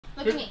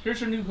Look at me. Here's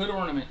your new hood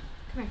ornament.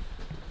 Come here.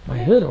 My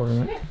hood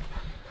ornament?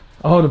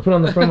 Oh, to put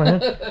on the front of my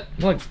head?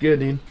 That looks good,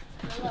 dude.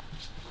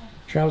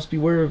 Travis,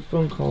 beware of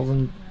phone calls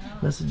and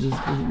messages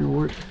for your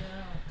work.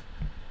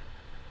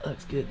 That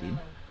looks good, dude.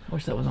 I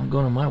wish that was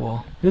going on my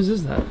wall. Whose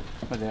is that?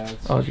 My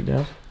dad's. Oh, it's your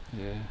dad's?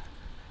 Yeah.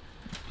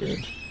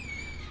 Good.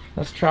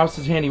 That's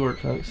Travis's handiwork,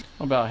 folks.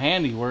 Not about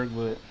handiwork,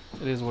 but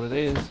it is what it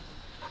is.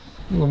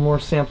 A little more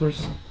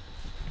samplers.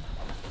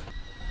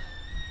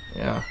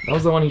 Yeah, that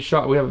was the one he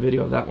shot. We have a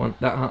video of that one,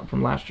 that hunt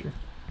from last year.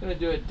 I'm gonna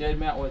do a dead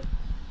mount with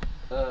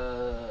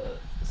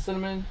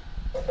cinnamon,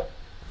 a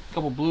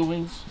couple blue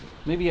wings,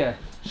 maybe a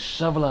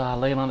shovel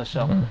laying on the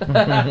shelf.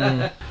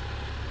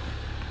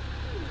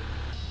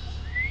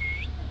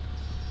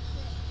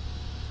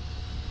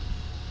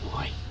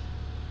 Boy.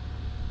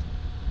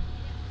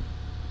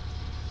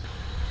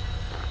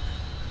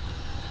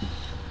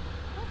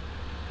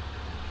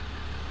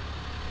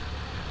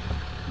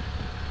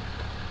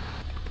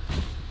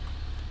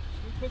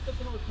 Put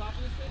something on the top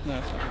of this thing? No,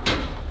 it's not.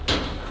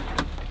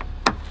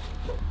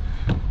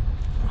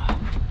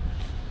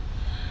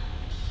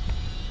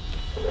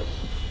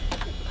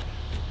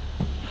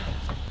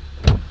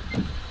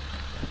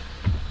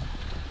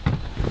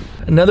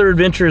 Another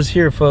adventure is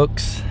here,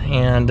 folks,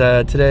 and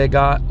today I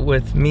got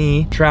with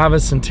me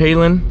Travis and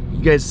Talon. You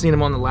guys seen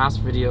him on the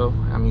last video.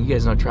 I mean, you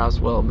guys know Travis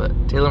well, but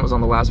Talon was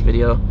on the last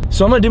video.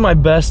 So I'm gonna do my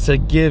best to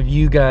give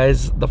you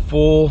guys the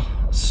full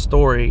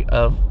story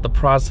of the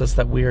process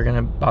that we are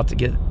about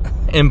to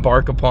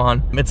embark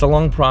upon. It's a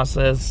long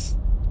process,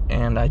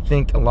 and I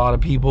think a lot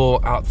of people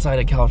outside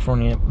of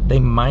California, they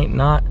might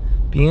not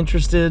be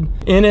interested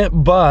in it,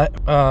 but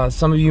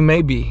some of you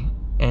may be.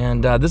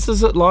 And this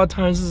is, a lot of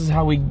times, this is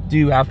how we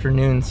do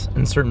afternoons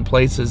in certain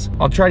places.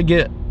 I'll try to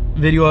get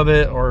video of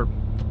it or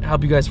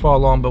help you guys follow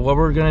along, but what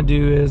we're gonna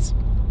do is,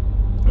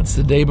 it's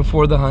the day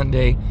before the hunt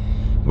day.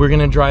 We're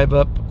gonna drive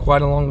up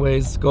quite a long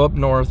ways, go up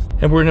north,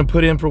 and we're gonna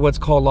put in for what's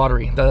called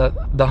lottery.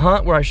 The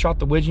hunt where I shot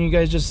the widgeon you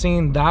guys just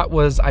seen, that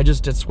was, I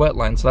just did sweat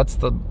line, so that's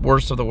the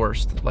worst of the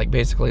worst. Like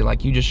basically,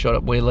 like you just showed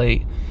up way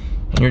late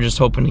and you're just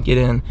hoping to get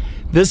in.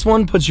 This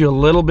one puts you a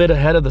little bit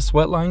ahead of the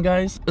sweat line,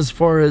 guys, as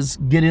far as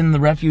get in the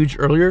refuge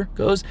earlier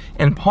goes,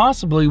 and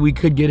possibly we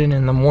could get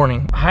in the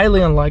morning.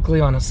 Highly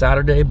unlikely on a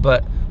Saturday,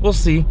 but we'll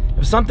see.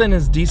 If something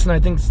is decent, I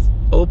think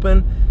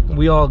open, and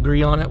we all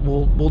agree on it,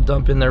 we'll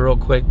dump in there real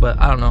quick, but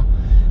I don't know.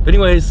 But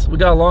anyways, we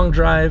got a long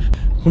drive.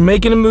 We're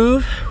making a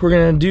move. We're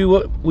gonna do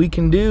what we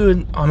can do,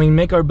 and I mean,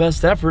 make our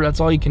best effort. That's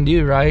all you can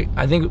do, right?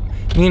 I think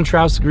me and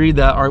Travis agreed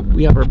that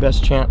we have our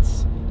best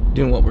chance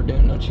doing what we're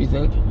doing, don't you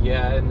think?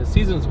 Yeah, and the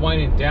season's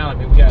winding down. I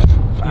mean, we got,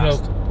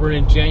 fast. You know, we're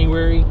in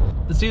January.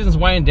 The season's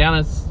winding down.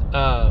 It's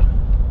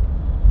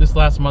this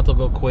last month will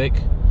go quick.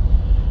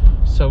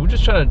 So we're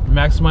just trying to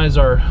maximize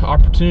our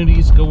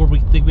opportunities, go where we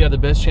think we have the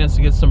best chance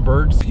to get some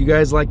birds. If you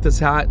guys like this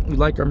hat, you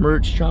like our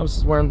merch, Travis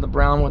is wearing the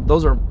brown one.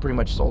 Those are pretty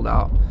much sold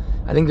out.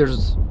 I think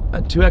there's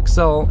a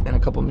 2XL and a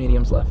couple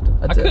mediums left.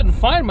 That's it. Couldn't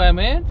find my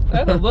man. I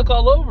had to look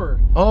all over.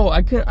 Oh,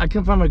 I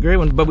couldn't find my gray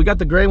one, but we got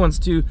the gray ones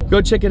too.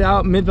 Go check it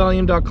out,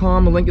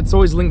 midvalleym.com. It's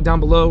always linked down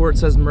below where it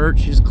says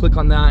merch. You just click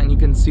on that and you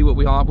can see what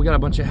we got. We got a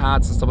bunch of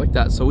hats and stuff like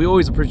that. So we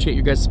always appreciate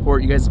your guys'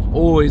 support. You guys have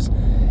always,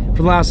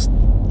 for the last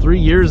 3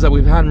 years that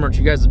we've had merch,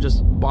 you guys have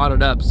just bought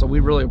it up. So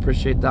we really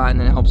appreciate that,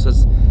 and it helps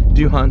us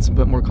do hunts and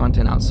put more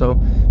content out. So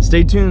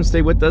stay tuned,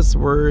 stay with us.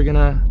 We're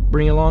gonna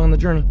bring you along on the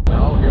journey.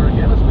 Now here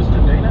again is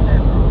Mr. Dana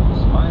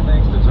Andrews. My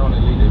thanks to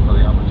Tony Lee for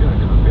the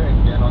opportunity of appearing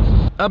again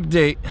on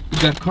Update. We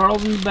got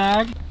Carlton's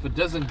bag. If it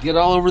doesn't get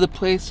all over the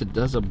place, it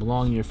doesn't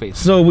belong in your face.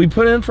 So we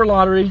put in for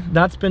lottery.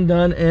 That's been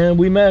done, and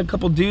we met a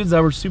couple dudes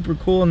that were super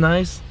cool and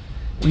nice.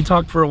 We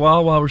talked for a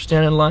while we're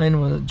standing in line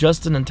with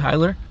Justin and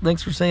Tyler.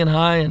 Thanks for saying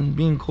hi and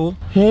being cool.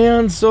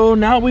 And so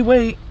now we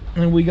wait,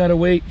 and we gotta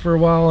wait for a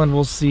while, and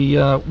we'll see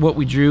what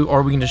we drew,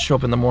 or we can just show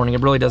up in the morning.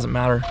 It really doesn't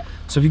matter.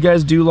 So if you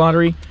guys do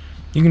lottery,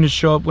 you can just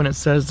show up when it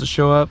says to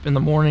show up in the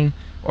morning,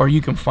 or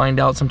you can find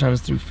out sometimes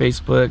through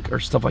Facebook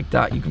or stuff like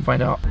that. You can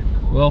find out.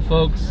 Well,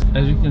 folks,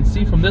 as you can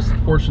see from this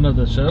portion of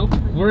the show,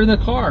 we're in the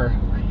car,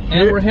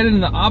 and we're headed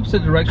in the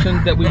opposite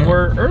direction that we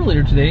were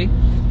earlier today.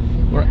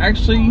 We're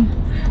actually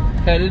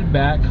headed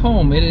back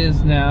home. It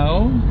is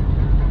now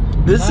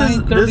This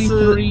is the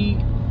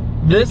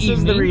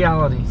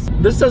reality.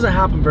 This doesn't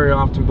happen very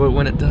often, but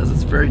when it does,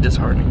 it's very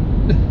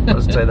disheartening. I'll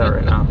just tell you that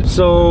right now.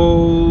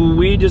 So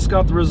we just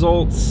got the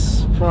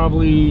results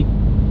probably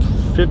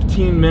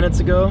 15 minutes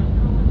ago,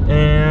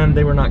 and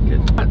they were not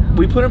good.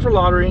 We put in for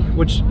lottery,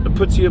 which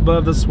puts you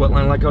above the sweat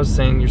line. Like I was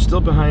saying, you're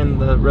still behind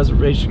the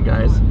reservation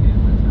guys,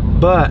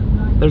 but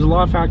there's a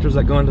lot of factors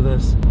that go into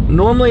this.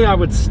 Normally I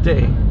would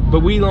stay, but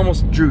we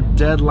almost drew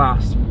dead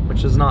last,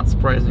 which is not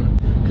surprising,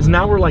 because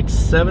now we're like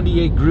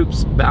 78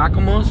 groups back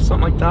almost,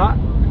 something like that.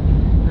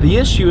 The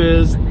issue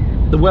is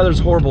the weather's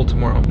horrible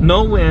tomorrow.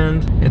 No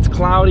wind, it's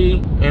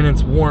cloudy, and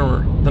it's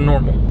warmer than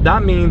normal.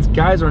 That means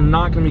guys are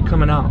not gonna be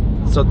coming out.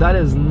 So that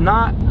is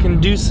not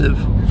conducive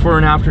for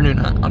an afternoon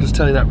hunt. I'll just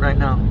tell you that right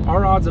now.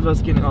 Our odds of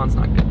us getting on is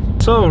not good.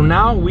 So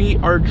now we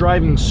are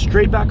driving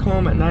straight back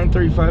home at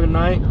 9:35 at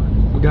night.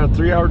 We We got a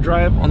 3-hour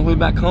drive on the way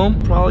back home.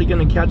 Probably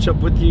gonna catch up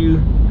with you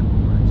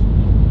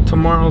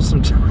tomorrow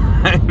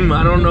sometime.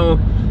 I don't know.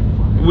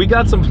 We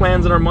got some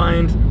plans in our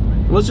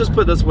mind. Let's just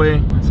put it this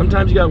way.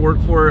 Sometimes you gotta work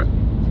for it,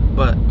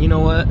 but you know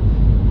what?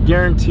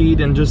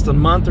 Guaranteed in just a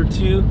month or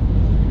two,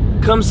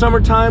 come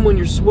summertime when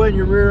you're sweating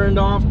your rear end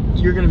off,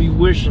 you're gonna be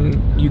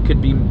wishing you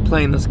could be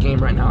playing this game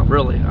right now.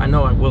 Really, I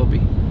know I will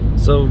be.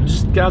 So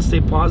just gotta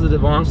stay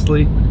positive,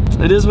 honestly.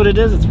 It is what it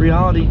is, it's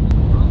reality.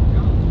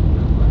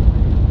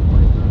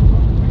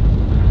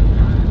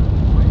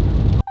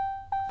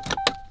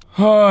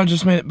 Oh, I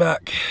just made it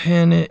back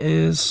and it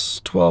is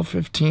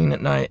 12:15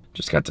 at night.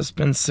 Just got to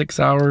spend 6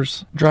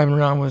 hours driving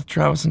around with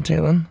Travis and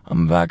Talon.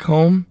 I'm back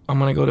home. I'm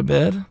gonna go to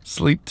bed,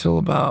 sleep till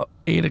about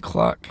 8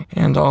 o'clock,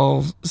 and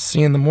I'll see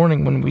you in the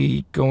morning when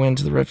we go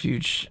into the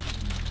refuge.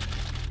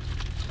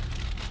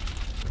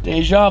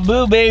 Deja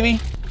vu, baby.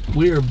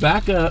 We are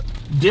back up,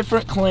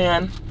 different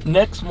clan,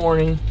 next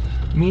morning.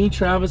 Me,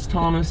 Travis,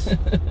 Thomas,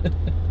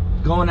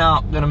 going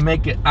out, gonna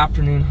make it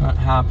afternoon hunt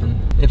happen.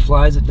 It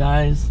flies, it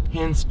dies.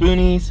 Hen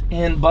spoonies,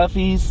 hen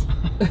buffies.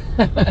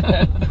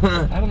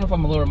 I don't know if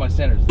I'm gonna lower my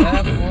standards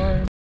that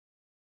far.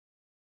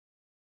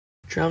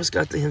 Travis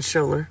got the hen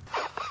shoulder.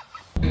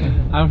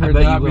 I've heard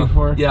that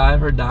before. Yeah, I've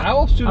heard that.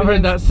 I've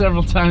heard that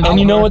several times. And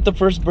you know what? The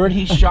first bird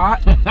he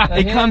shot,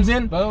 it comes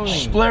in,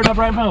 boning. flared up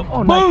right behind.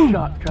 Oh, boom!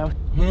 nice shot, Travis.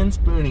 Hen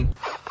spooning.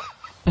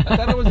 I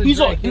thought it was a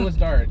drake. It was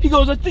dark. He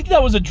goes, I think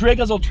that was a drake.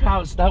 I was like,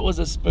 Travis, that was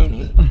a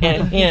spoonie.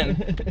 And hen.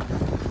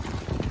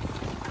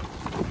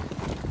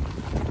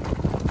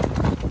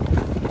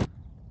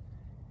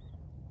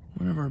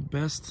 One of our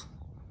best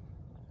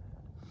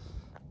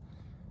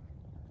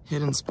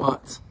hidden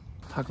spots.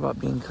 Talk about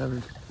being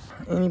covered.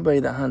 Anybody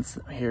that hunts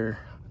here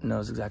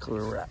knows exactly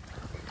where we're at.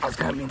 I was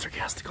kind of being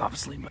sarcastic,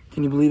 obviously, but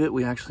can you believe it?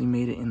 We actually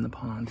made it in the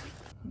pond.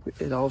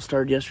 It all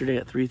started yesterday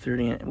at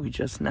 3:30 and we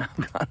just now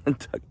got in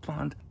the duck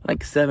pond.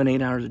 Like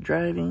 7-8 hours of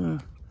driving,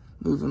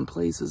 moving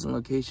places and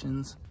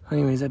locations.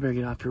 Anyways, I better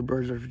get off here.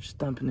 Birds are just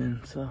dumping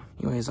in. So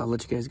anyways, I'll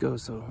let you guys go.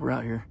 So we're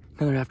out here.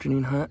 Another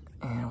afternoon hunt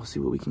and we'll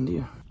see what we can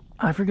do.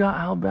 I forgot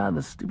how bad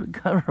the stupid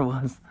cover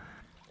was.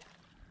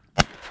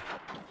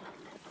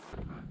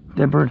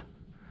 Dead bird.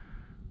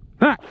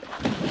 Ah!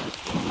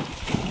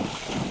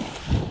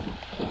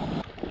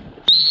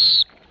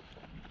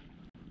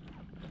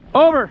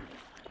 Over!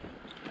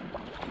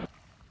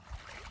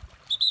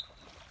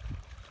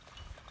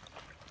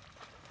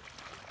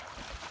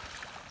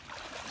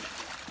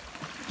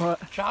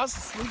 What? Charles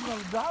is sleeping on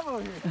the drive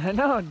over here. I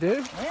know,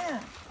 dude.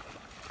 Man.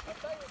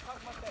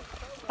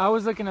 I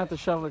was looking at the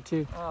shoveler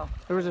too. Oh.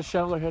 There was a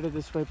shoveler headed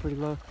this way pretty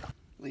low.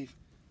 Leave.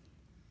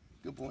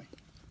 Good boy.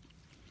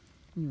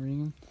 Can you ring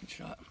him? Good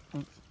shot.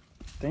 Thanks.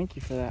 Thank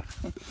you for that.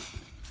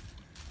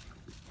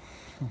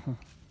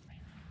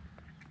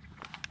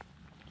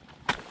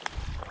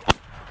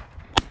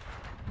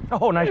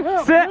 Oh, nice.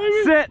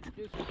 Sit!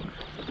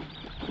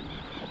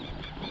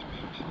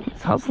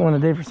 It's hustling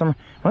today for summer.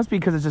 Must be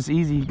because it's just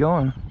easy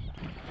going.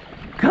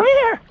 Come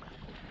here!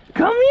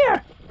 Come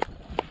here!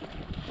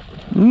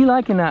 You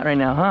liking that right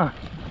now, huh?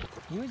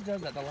 He always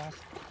does that the last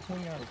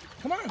 20 yards.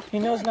 Come on! He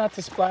knows not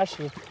to splash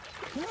you.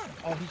 Come on!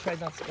 Oh, he tries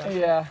not to splash.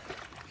 Yeah.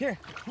 Here,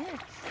 here.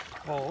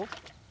 Hold.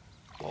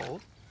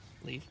 Hold.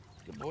 Leave.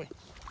 Good boy.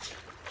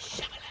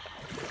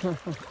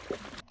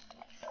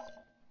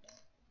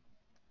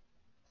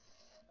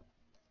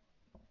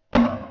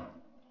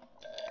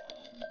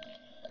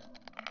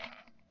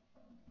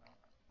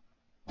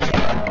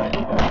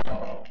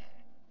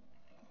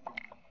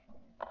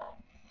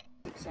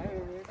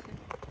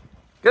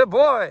 Good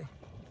boy.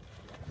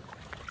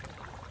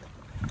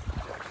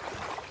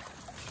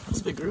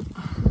 That's a big group.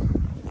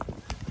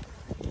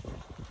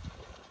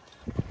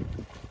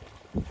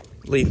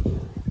 Leave.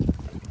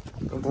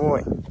 Good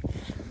boy.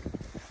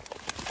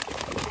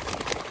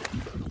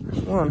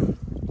 There's one.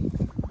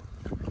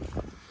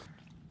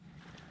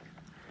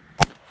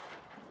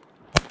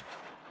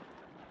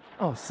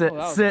 Oh, sit,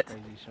 Oh, sit,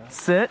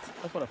 sit.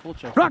 That's what a full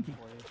check. Rocky.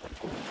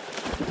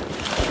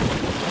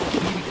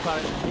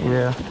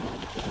 Yeah.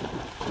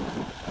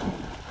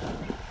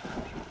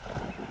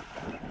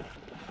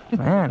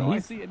 Man, I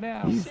he's see it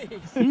now. he's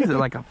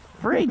like a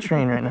freight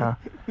train right now.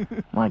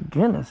 My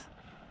goodness.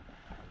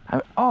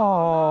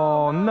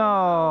 Oh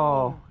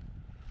no.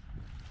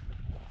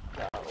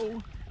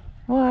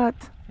 What?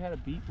 Had a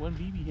beat. One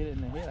BB hit it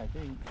in the head, I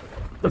think.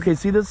 Okay,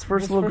 see this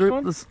first little first group?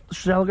 one? This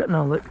shallow grass?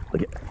 No, look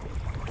at.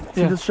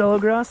 See Yeah. this shallow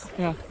grass?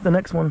 Yeah. The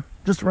next one,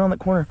 just around that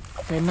corner.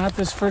 Okay, not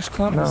this first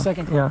clump, No. the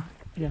second clump.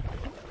 Yeah. Yeah.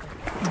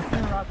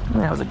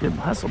 That was a good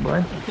hustle,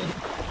 bud.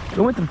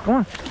 Go with him, come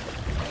on.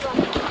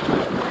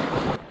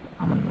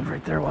 I'm gonna move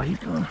right there while he's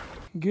going.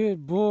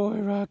 Good boy,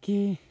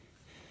 Rocky.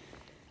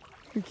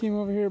 We came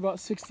over here about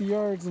 60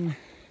 yards and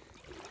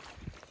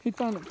he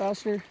found it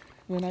faster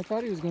than I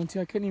thought he was going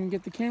to. I couldn't even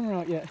get the camera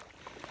out yet.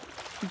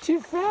 You're too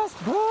fast,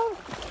 bro.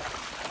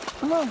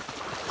 Come on.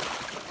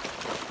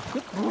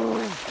 Good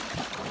boy.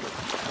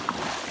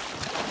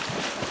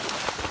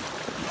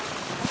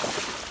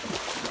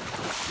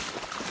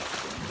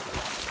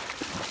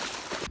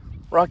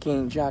 Rocky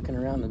ain't jacking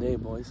around today,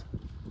 boys.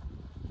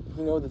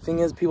 You know, the thing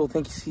is, people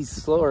think he's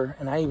slower,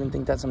 and I even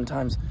think that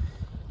sometimes.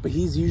 But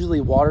he's usually,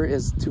 water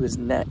is to his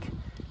neck.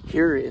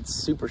 Here, it's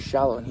super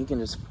shallow, and he can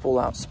just full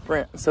out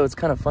sprint. So it's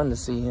kind of fun to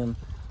see him,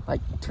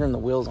 like, turn the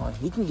wheels on.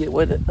 He can get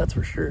with it, that's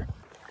for sure.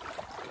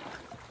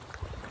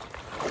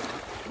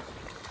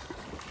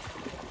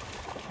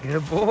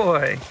 Good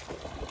boy.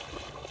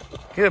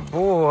 Good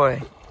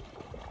boy.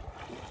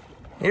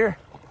 Here.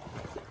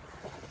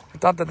 I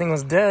thought that thing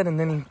was dead, and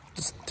then he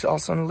just all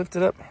of a sudden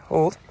lifted up.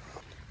 Hold.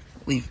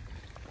 Leave.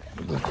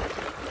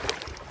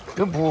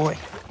 Good boy.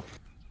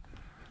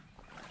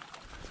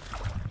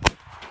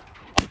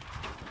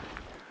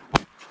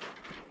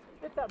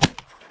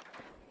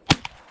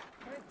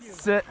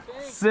 Sit.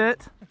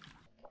 Sit.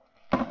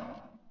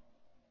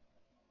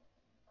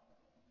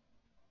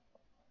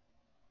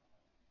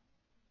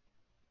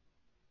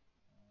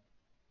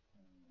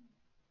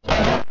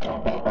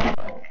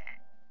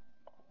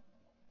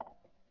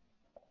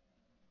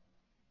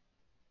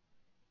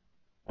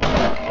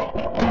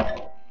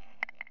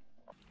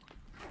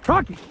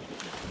 Rocky! I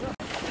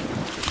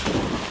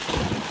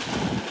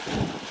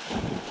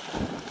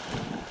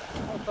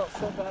felt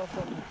so bad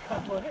for the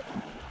foot.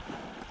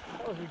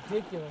 That was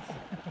ridiculous.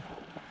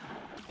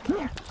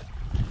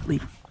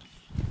 Leave.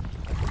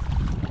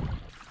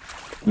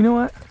 You know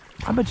what?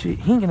 I bet you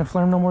he ain't gonna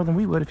flare him no more than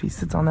we would if he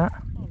sits on that.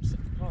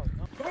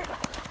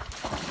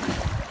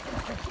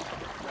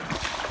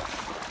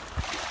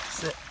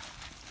 Sit.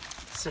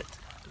 Sit.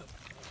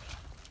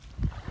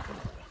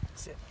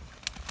 Sit.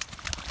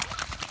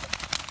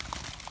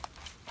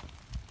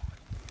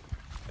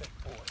 Good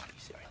boy. You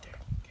sit right there.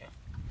 Okay.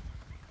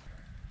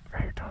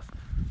 Right here, toss.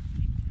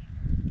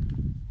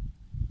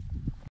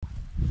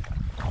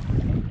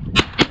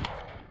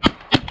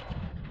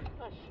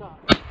 Nice shot.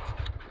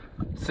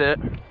 Sit.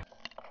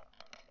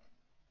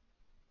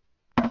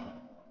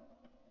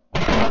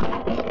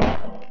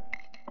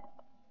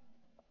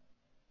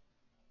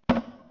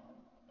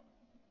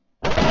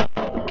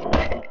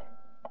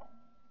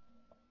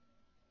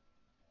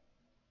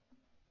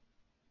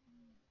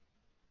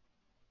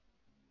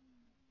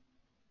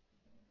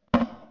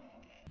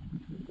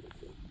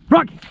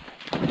 Rocky!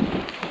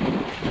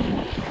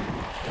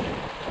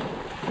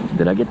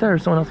 Did I get that or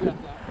someone else got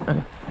that?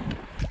 Okay.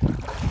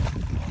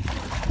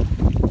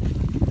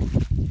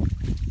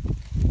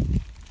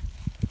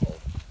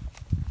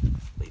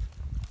 Leave.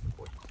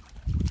 Boy.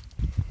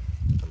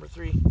 Number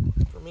 3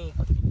 for me.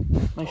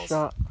 Nice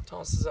shot.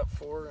 Thomas is up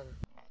 4 and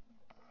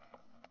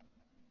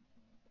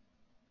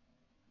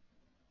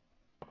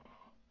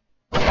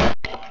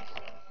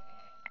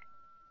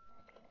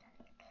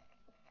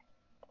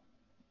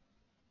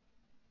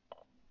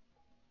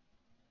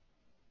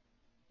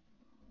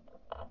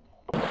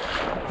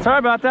sorry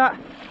about that.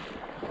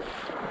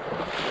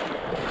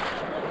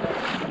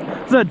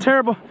 It's a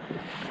terrible,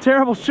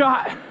 terrible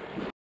shot.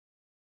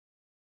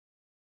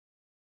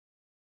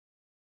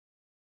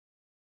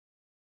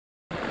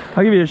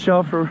 I'll give you a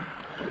shell for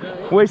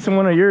wasting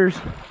one of yours.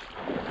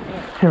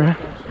 Here, man.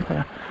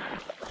 Yeah.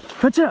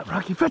 Fetch it up,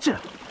 Rocky. Fetch it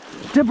up.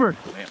 Dipper.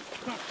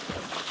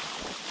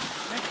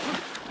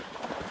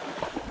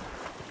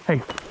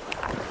 Hey.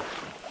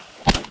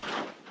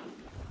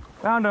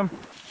 Found him.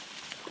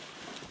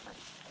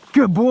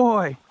 Good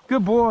boy.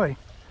 Good boy.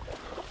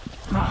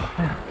 Oh,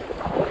 man.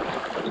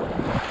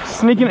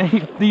 Sneaking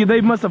it. They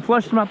must have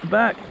flushed him out the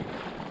back.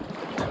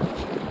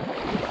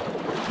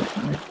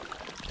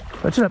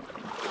 Fetch it up.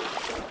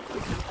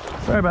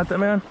 Sorry about that,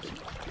 man.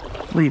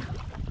 Leave.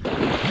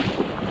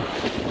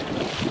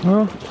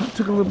 Well, it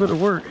took a little bit of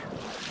work,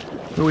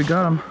 but we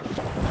got him.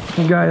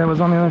 The guy that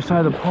was on the other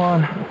side of the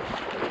pond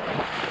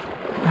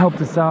helped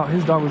us out.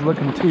 His dog was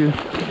looking too.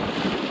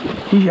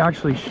 He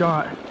actually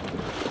shot,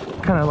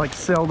 kind of like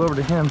sailed over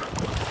to him.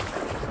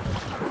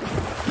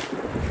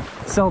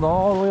 Sailed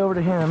all the way over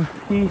to him.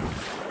 He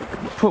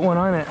put one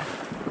on it.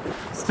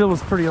 Still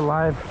was pretty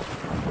alive.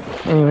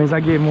 Anyways, I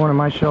gave him one of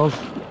my shells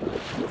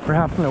for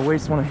having to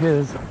waste one of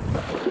his.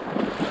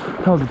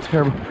 That was a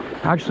terrible.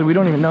 Actually, we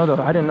don't even know though.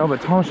 I didn't know,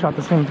 but Tom shot at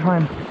the same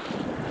time.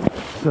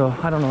 So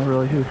I don't know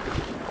really who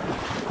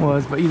it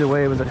was, but either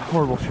way, it was a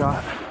horrible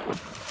shot.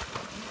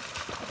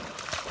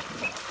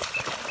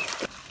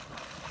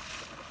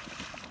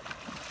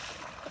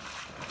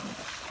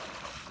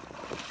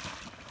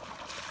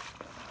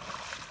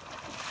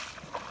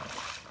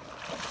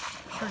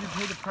 Sure you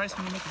pay the price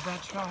when you make a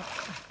bad shot.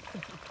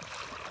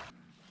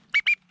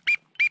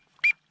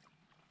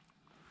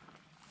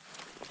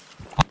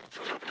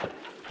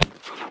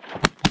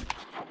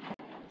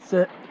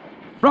 Sit.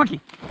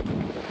 Rocky!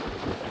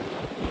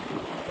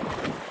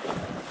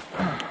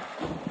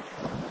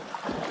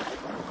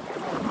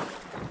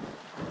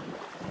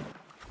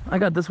 I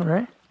got this one,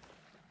 right?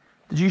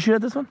 Did you shoot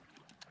at this one?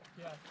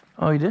 Yeah.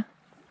 Oh, you did?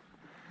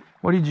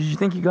 What did you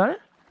think you got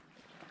it?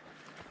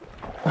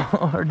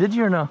 Or did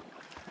you or no?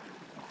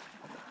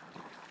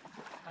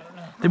 I don't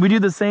know. Did we do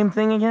the same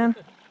thing again?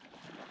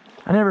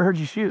 I never heard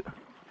you shoot.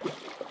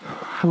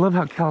 I love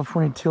how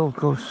California teal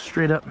goes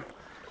straight up.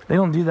 They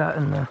don't do that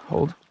in the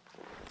hold.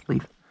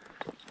 Leave.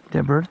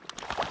 Dead bird.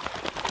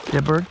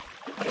 Dead bird.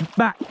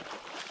 Back.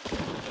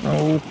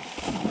 No.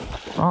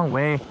 Wrong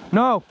way.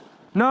 No.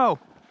 No.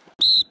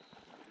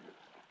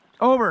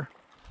 Over.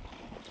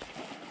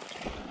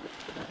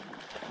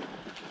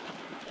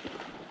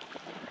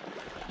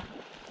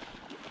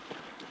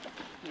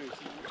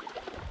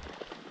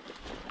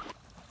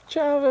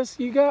 Travis,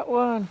 you got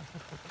one.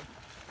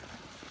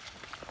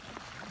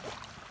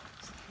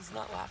 He's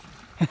not laughing.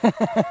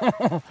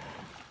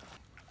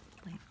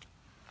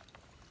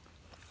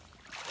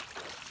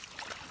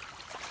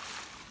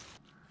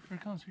 Here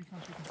it comes, here it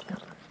comes, here it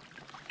comes.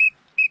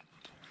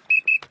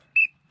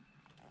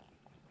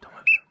 Don't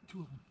move. Two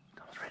of them.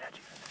 Comes right at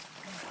you.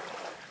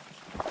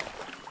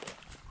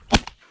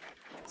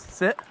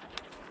 Sit.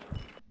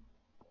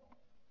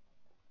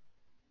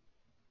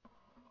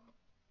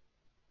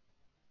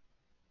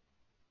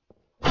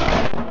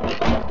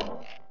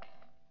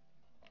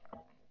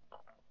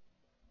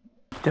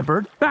 Dead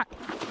bird, back. I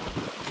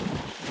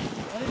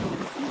didn't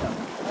even see that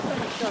one. I thought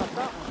I shot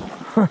that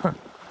one.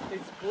 They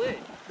split.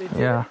 They did.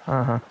 Yeah, I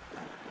almost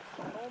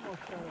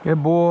shot it.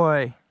 Good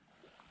boy.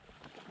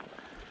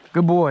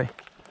 Good boy.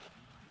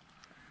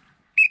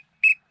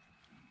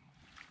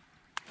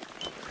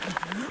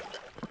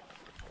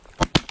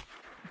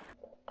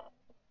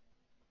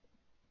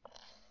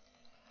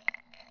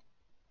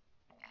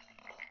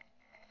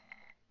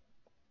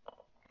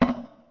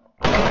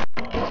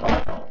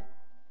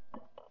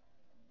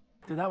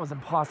 Dude, that was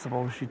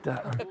impossible to shoot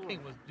that. That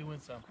thing was doing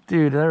something.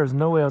 Dude, there was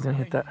no way I was gonna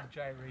hit that.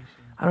 Gyration.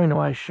 I don't even know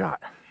why I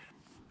shot.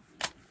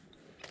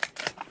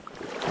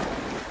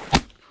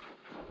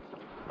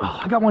 Oh,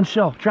 I got one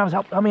shell. Travis,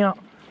 help me out.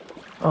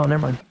 Oh,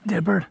 never mind.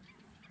 Dead bird.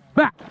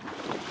 Back.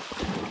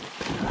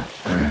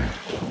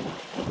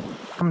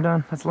 I'm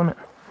done. That's the limit.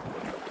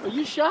 Oh,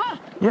 you shot?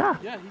 Yeah.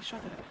 Yeah, he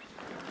shot that.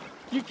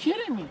 You're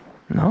kidding me.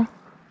 No.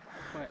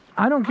 What?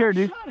 I don't care,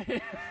 dude. Shot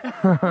it.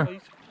 Oh, you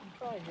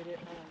probably hit it.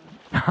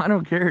 I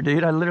don't care,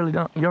 dude. I literally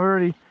don't. You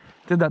already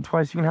did that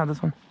twice. You can have this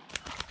one.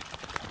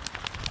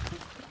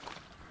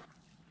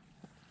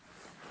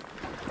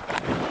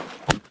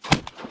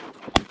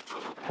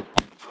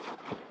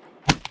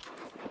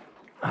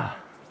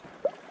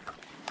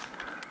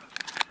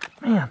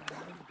 Man.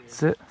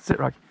 Sit,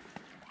 Rocky.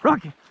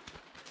 Rocky!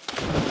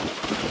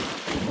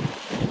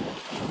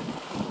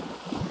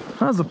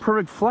 That was a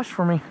perfect flush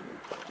for me.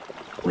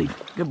 Leave.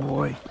 Good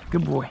boy.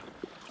 Good boy.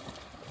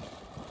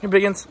 Here,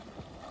 Biggins.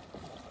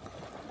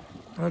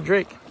 Oh,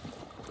 Drake.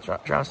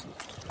 Travis.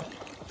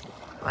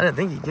 I didn't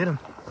think you'd get him.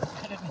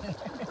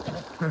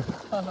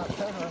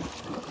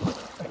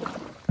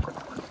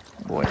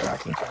 Boy,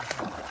 Rocky.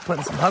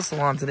 Putting some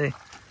hustle on today.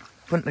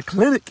 Putting the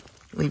clinic.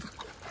 Leave.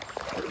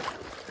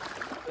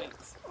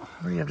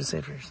 What do you have to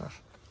say for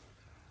yourself?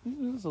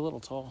 It was a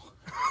little tall.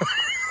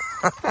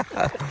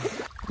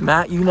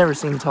 Matt, you've never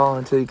seen tall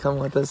until you come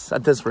with us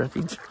at this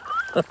refuge.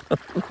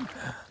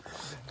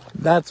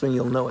 That's when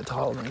you'll know what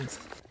tall means.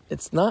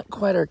 It's not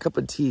quite our cup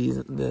of tea,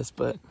 this,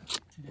 but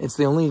it's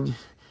the only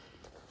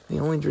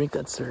drink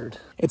that's served.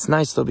 It's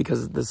nice though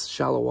because this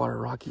shallow water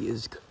Rocky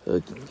is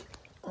cooking.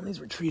 On these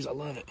retrieves, I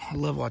love it. I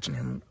love watching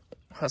him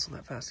hustle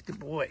that fast. Good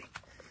boy.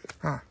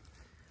 Huh?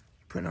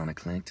 Putting on a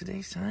clinic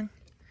today, son?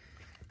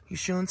 You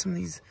showing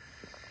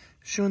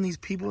these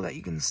people that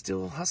you can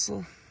still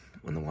hustle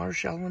when the water's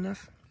shallow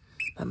enough?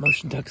 That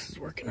motion ducks is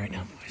working right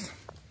now, boys.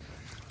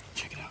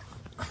 Check it out.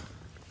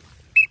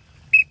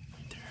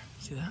 Right there.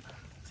 See that?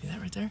 See that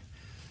right there?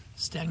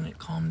 Stagnant,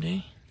 calm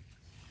day.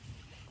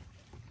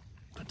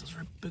 Put those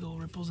big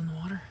old ripples in the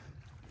water.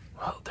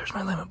 Well, there's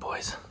my limit,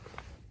 boys.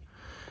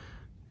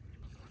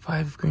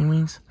 5 green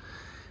wings,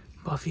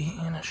 Buffy,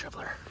 and a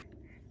shoveler.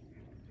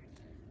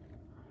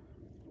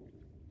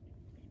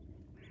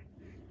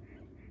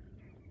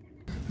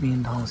 Me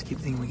and Thomas keep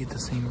thinking we get the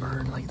same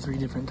bird like 3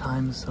 different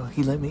times, so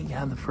he let me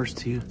have the first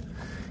 2.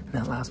 And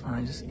that last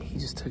one, he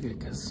just took it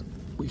because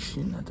we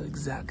shooting at the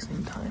exact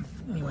same time.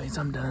 Anyways,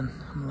 I'm done.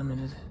 I'm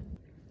limited.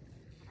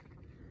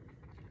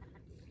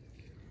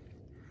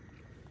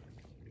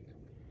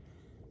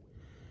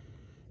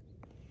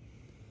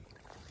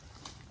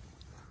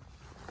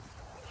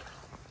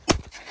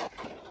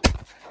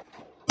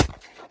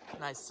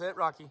 Nice. Sit,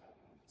 Rocky.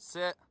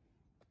 Sit.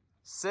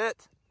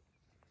 Sit.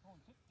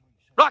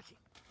 Rocky.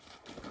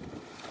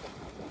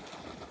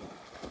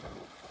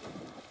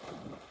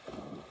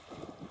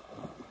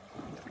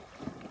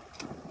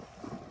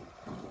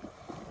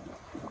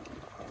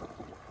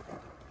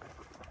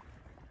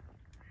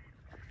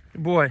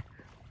 Good boy.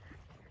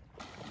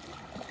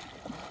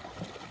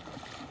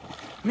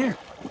 Come here.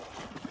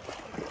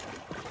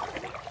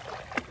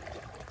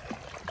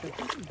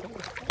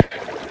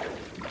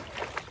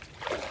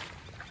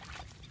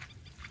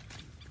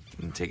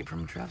 You can take it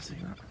from Travis if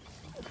you want.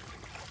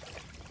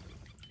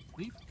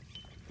 Leave.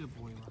 Good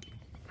boy, Rocky.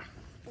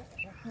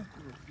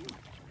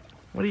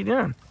 What are you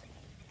doing?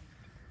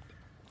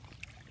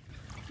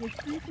 Just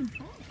keeping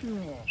talk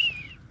to us.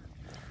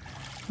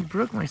 You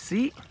broke my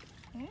seat.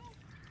 Huh?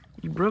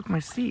 You broke my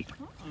seat.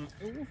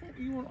 It was what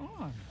you were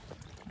on.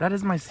 That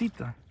is my seat,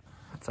 though.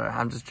 That's alright.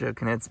 I'm just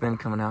joking. It's been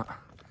coming out.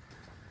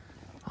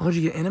 Oh, did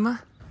you get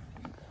enema?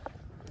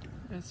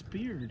 That's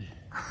beard.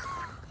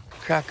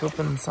 Crack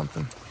open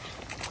something.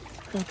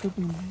 Crack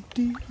open.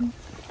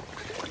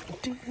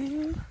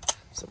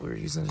 That's what we were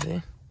using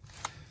today.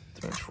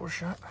 3-inch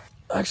 4-shot.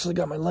 I actually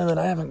got my limit.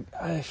 I don't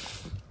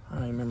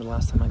even remember the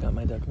last time I got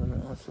my duck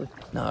limit, honestly.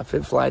 No, if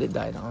it flied, it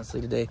died,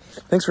 honestly, today.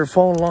 Thanks for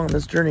following along on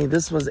this journey.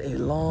 This was a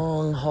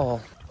long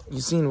haul.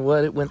 You've seen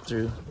what it went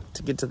through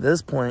to get to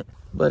this point,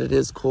 but it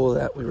is cool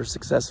that we were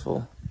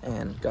successful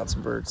and got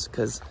some birds,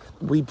 because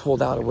we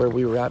pulled out of where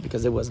we were at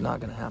because it was not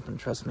going to happen,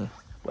 trust me.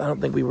 I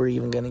don't think we were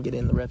even going to get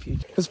in the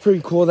refuge. It's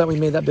pretty cool that we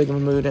made that big of a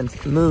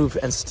move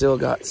and still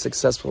got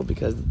successful,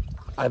 because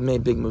I've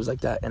made big moves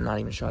like that and not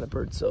even shot a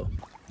bird. So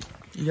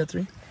you got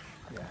 3?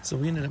 Yeah. So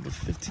we ended up with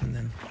 15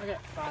 then. I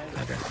got 5.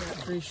 Okay. I got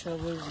 3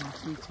 shovelers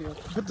and 2 tails.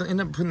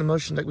 Ended up putting the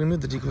motion duck. We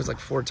moved the decoys like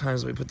 4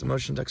 times. We put the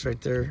motion ducks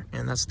right there,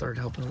 and that started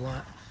helping a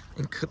lot.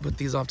 And could put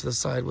these off to the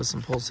side with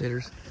some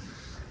pulsators.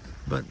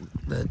 But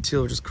the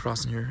teal were just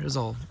crossing here. It was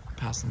all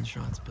passing the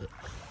shots, but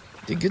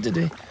did good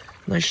today.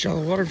 Nice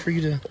shallow water for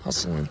you to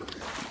hustle in.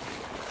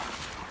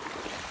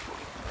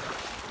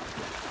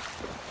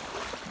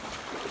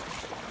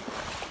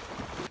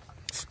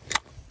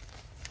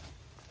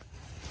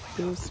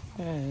 This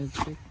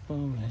magic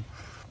moment.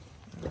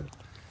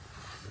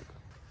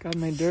 God,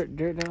 my dirt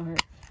don't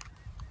hurt.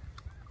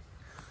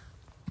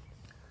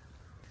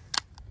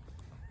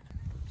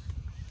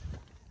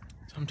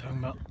 That's what I'm talking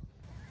about.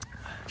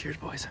 Cheers,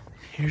 boys.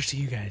 Here's to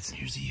you guys.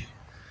 Here's to you,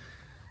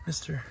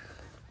 Mr.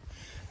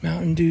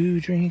 Mountain Dew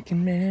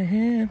drinking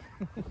man.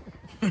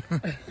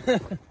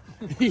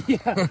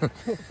 Yeah.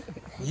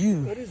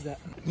 You. What is that?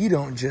 You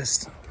don't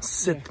just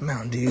sip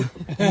Mountain Dew.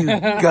 You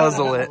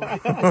guzzle it.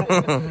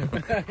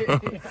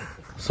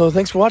 So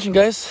thanks for watching,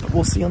 guys.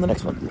 We'll see you on the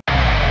next one.